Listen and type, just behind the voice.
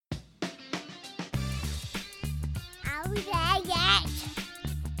we there yet?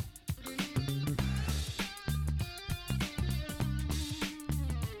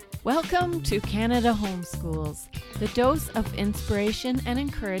 Welcome to Canada Homeschools, the dose of inspiration and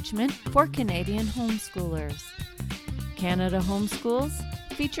encouragement for Canadian homeschoolers. Canada Homeschools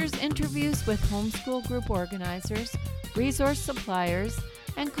features interviews with homeschool group organizers, resource suppliers,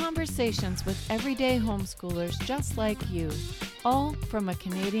 and conversations with everyday homeschoolers just like you, all from a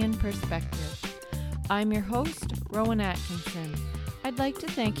Canadian perspective. I'm your host, Rowan Atkinson. I'd like to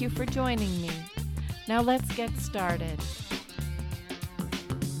thank you for joining me. Now let's get started.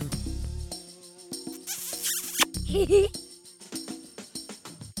 In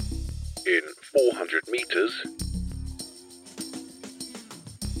 400 meters,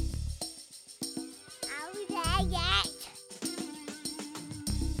 Are we there yet?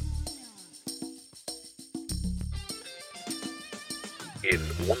 in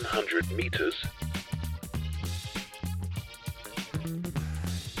 100 meters,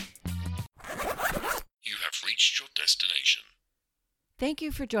 you have reached your destination. Thank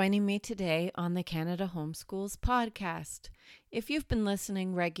you for joining me today on the Canada Homeschools podcast. If you've been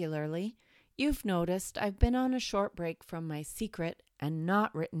listening regularly, you've noticed I've been on a short break from my secret and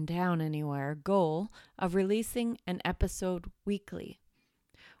not written down anywhere goal of releasing an episode weekly.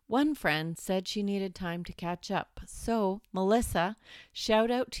 One friend said she needed time to catch up, so Melissa, shout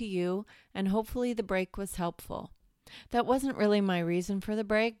out to you, and hopefully the break was helpful. That wasn't really my reason for the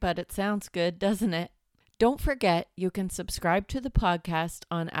break, but it sounds good, doesn't it? Don't forget, you can subscribe to the podcast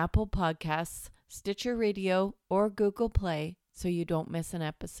on Apple Podcasts, Stitcher Radio, or Google Play so you don't miss an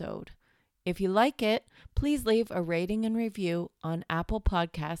episode. If you like it, please leave a rating and review on Apple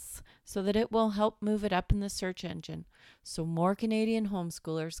Podcasts so that it will help move it up in the search engine so more Canadian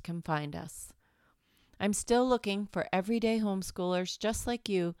homeschoolers can find us. I'm still looking for everyday homeschoolers just like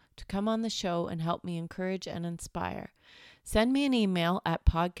you to come on the show and help me encourage and inspire. Send me an email at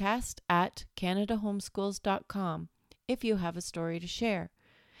podcast@canadahomeschools.com if you have a story to share.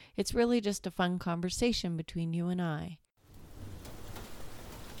 It's really just a fun conversation between you and I.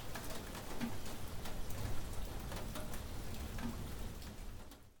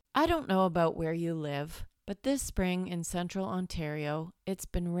 I don't know about where you live, but this spring in central Ontario, it's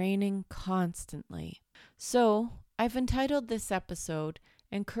been raining constantly. So I've entitled this episode,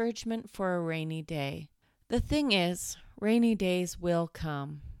 Encouragement for a Rainy Day. The thing is, rainy days will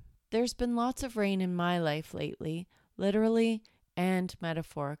come. There's been lots of rain in my life lately, literally and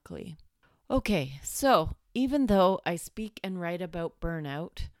metaphorically. Okay, so even though I speak and write about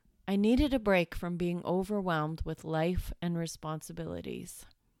burnout, I needed a break from being overwhelmed with life and responsibilities.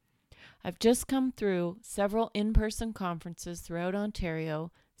 I've just come through several in-person conferences throughout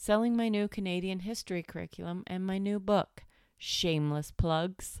Ontario, selling my new Canadian history curriculum and my new book. Shameless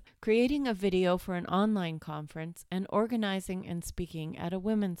plugs, creating a video for an online conference, and organizing and speaking at a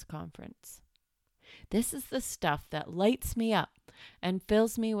women's conference. This is the stuff that lights me up and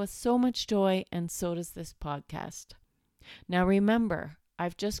fills me with so much joy, and so does this podcast. Now remember,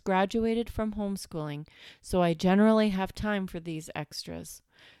 I've just graduated from homeschooling, so I generally have time for these extras.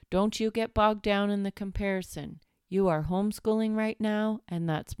 Don't you get bogged down in the comparison. You are homeschooling right now, and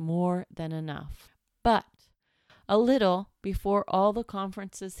that's more than enough. But a little before all the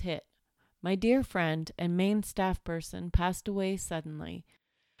conferences hit, my dear friend and main staff person passed away suddenly.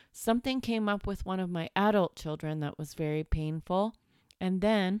 Something came up with one of my adult children that was very painful, and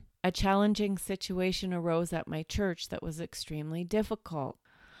then a challenging situation arose at my church that was extremely difficult.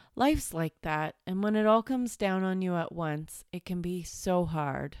 Life's like that, and when it all comes down on you at once, it can be so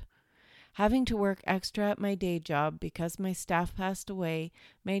hard. Having to work extra at my day job because my staff passed away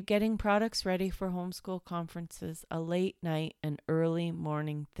made getting products ready for homeschool conferences a late night and early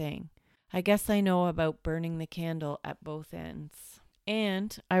morning thing. I guess I know about burning the candle at both ends.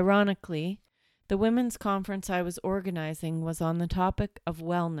 And, ironically, the women's conference I was organizing was on the topic of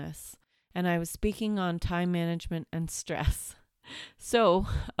wellness, and I was speaking on time management and stress. So,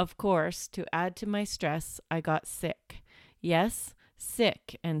 of course, to add to my stress, I got sick. Yes,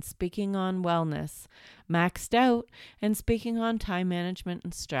 sick and speaking on wellness, maxed out and speaking on time management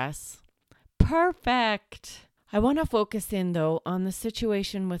and stress. Perfect! I want to focus in, though, on the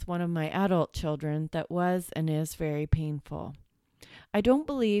situation with one of my adult children that was and is very painful. I don't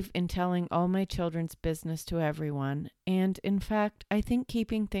believe in telling all my children's business to everyone, and in fact, I think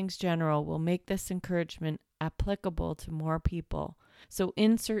keeping things general will make this encouragement applicable to more people. So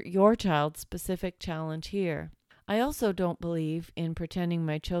insert your child's specific challenge here. I also don't believe in pretending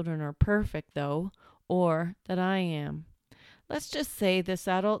my children are perfect, though, or that I am. Let's just say this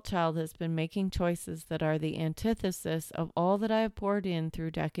adult child has been making choices that are the antithesis of all that I have poured in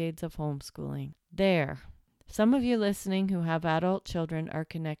through decades of homeschooling. There. Some of you listening who have adult children are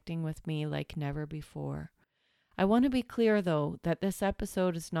connecting with me like never before. I want to be clear, though, that this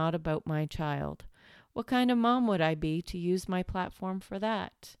episode is not about my child. What kind of mom would I be to use my platform for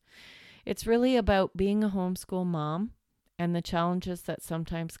that? It's really about being a homeschool mom and the challenges that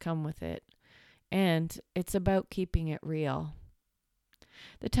sometimes come with it. And it's about keeping it real.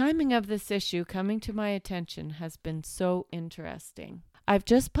 The timing of this issue coming to my attention has been so interesting. I've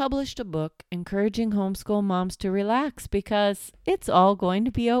just published a book encouraging homeschool moms to relax because it's all going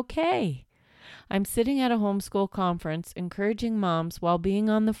to be okay. I'm sitting at a homeschool conference encouraging moms while being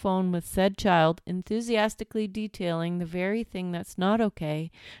on the phone with said child, enthusiastically detailing the very thing that's not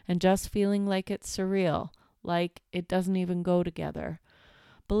okay and just feeling like it's surreal, like it doesn't even go together.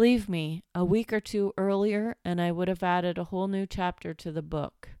 Believe me, a week or two earlier and I would have added a whole new chapter to the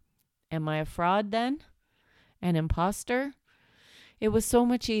book. Am I a fraud then? An imposter? It was so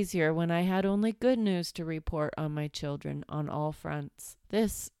much easier when I had only good news to report on my children on all fronts.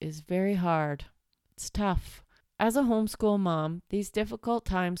 This is very hard. It's tough. As a homeschool mom, these difficult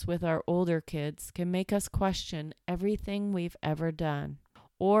times with our older kids can make us question everything we've ever done,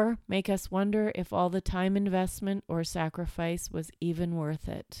 or make us wonder if all the time investment or sacrifice was even worth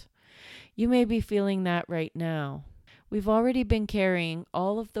it. You may be feeling that right now. We've already been carrying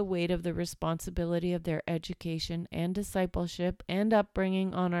all of the weight of the responsibility of their education and discipleship and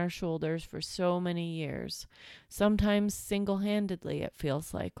upbringing on our shoulders for so many years, sometimes single-handedly, it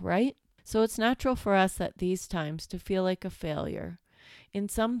feels like, right? So it's natural for us at these times to feel like a failure. In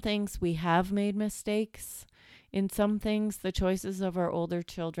some things, we have made mistakes. In some things, the choices of our older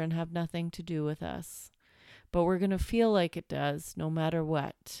children have nothing to do with us. But we're going to feel like it does no matter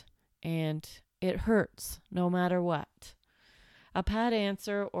what. And it hurts no matter what. A pat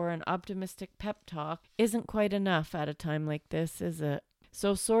answer or an optimistic pep talk isn't quite enough at a time like this, is it?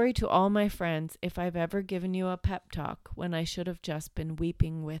 So sorry to all my friends if I've ever given you a pep talk when I should have just been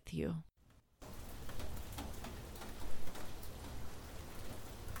weeping with you.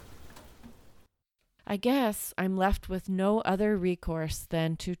 I guess I'm left with no other recourse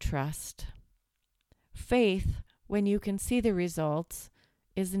than to trust. Faith, when you can see the results,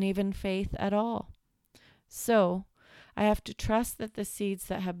 isn't even faith at all. So, I have to trust that the seeds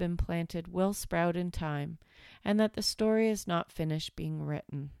that have been planted will sprout in time, and that the story is not finished being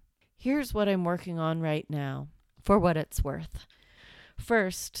written. Here's what I'm working on right now, for what it's worth.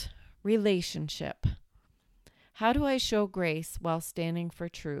 First, relationship. How do I show grace while standing for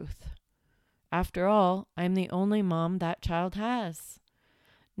truth? After all, I'm the only mom that child has.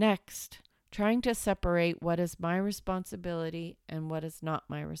 Next, trying to separate what is my responsibility and what is not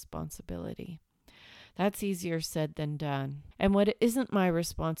my responsibility. That's easier said than done. And what isn't my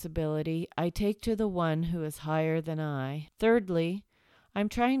responsibility, I take to the one who is higher than I. Thirdly, I'm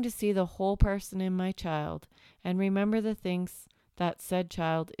trying to see the whole person in my child and remember the things that said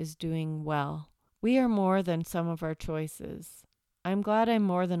child is doing well. We are more than some of our choices. I'm glad I'm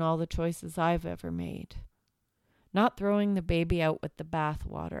more than all the choices I've ever made. Not throwing the baby out with the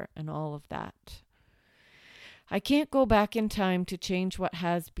bathwater and all of that. I can't go back in time to change what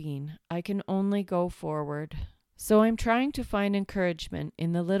has been. I can only go forward. So I'm trying to find encouragement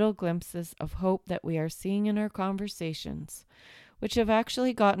in the little glimpses of hope that we are seeing in our conversations, which have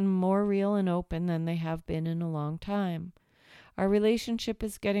actually gotten more real and open than they have been in a long time. Our relationship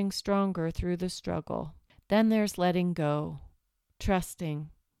is getting stronger through the struggle. Then there's letting go,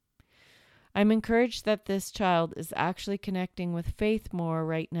 trusting. I'm encouraged that this child is actually connecting with faith more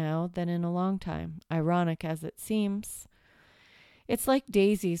right now than in a long time, ironic as it seems. It's like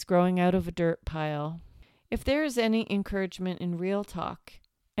daisies growing out of a dirt pile. If there is any encouragement in real talk,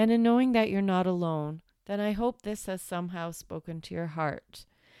 and in knowing that you're not alone, then I hope this has somehow spoken to your heart.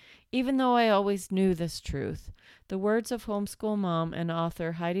 Even though I always knew this truth, the words of homeschool mom and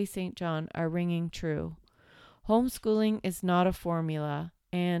author Heidi St. John are ringing true. Homeschooling is not a formula,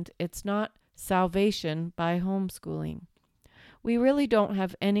 and it's not salvation by homeschooling. We really don't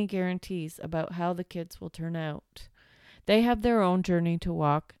have any guarantees about how the kids will turn out. They have their own journey to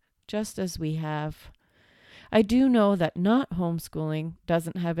walk, just as we have. I do know that not homeschooling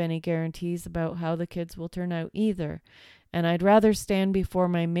doesn't have any guarantees about how the kids will turn out either, and I'd rather stand before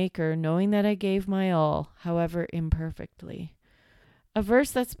my Maker knowing that I gave my all, however imperfectly. A verse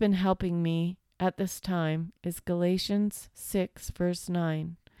that's been helping me at this time is Galatians 6, verse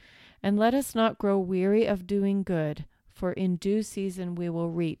 9. And let us not grow weary of doing good, for in due season we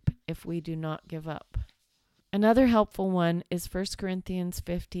will reap if we do not give up. Another helpful one is 1 Corinthians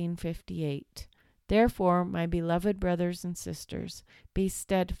 15:58. Therefore, my beloved brothers and sisters, be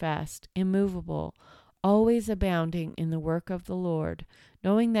steadfast, immovable, always abounding in the work of the Lord,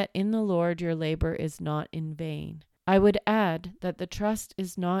 knowing that in the Lord your labor is not in vain. I would add that the trust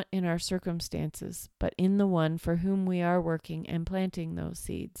is not in our circumstances, but in the one for whom we are working and planting those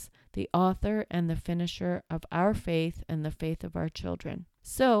seeds, the author and the finisher of our faith and the faith of our children.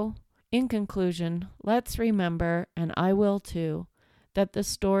 So, in conclusion, let's remember, and I will too, that the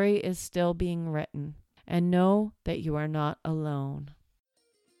story is still being written, and know that you are not alone.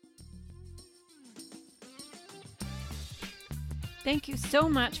 Thank you so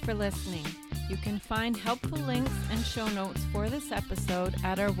much for listening. You can find helpful links and show notes for this episode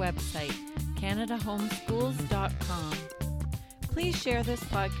at our website, CanadaHomeschools.com. Please share this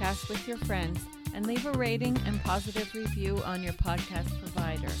podcast with your friends and leave a rating and positive review on your podcast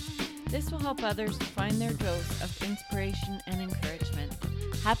provider. This will help others find their dose of inspiration and encouragement.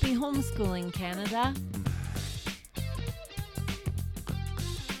 Happy homeschooling, Canada!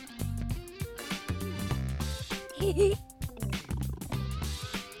 Hehe.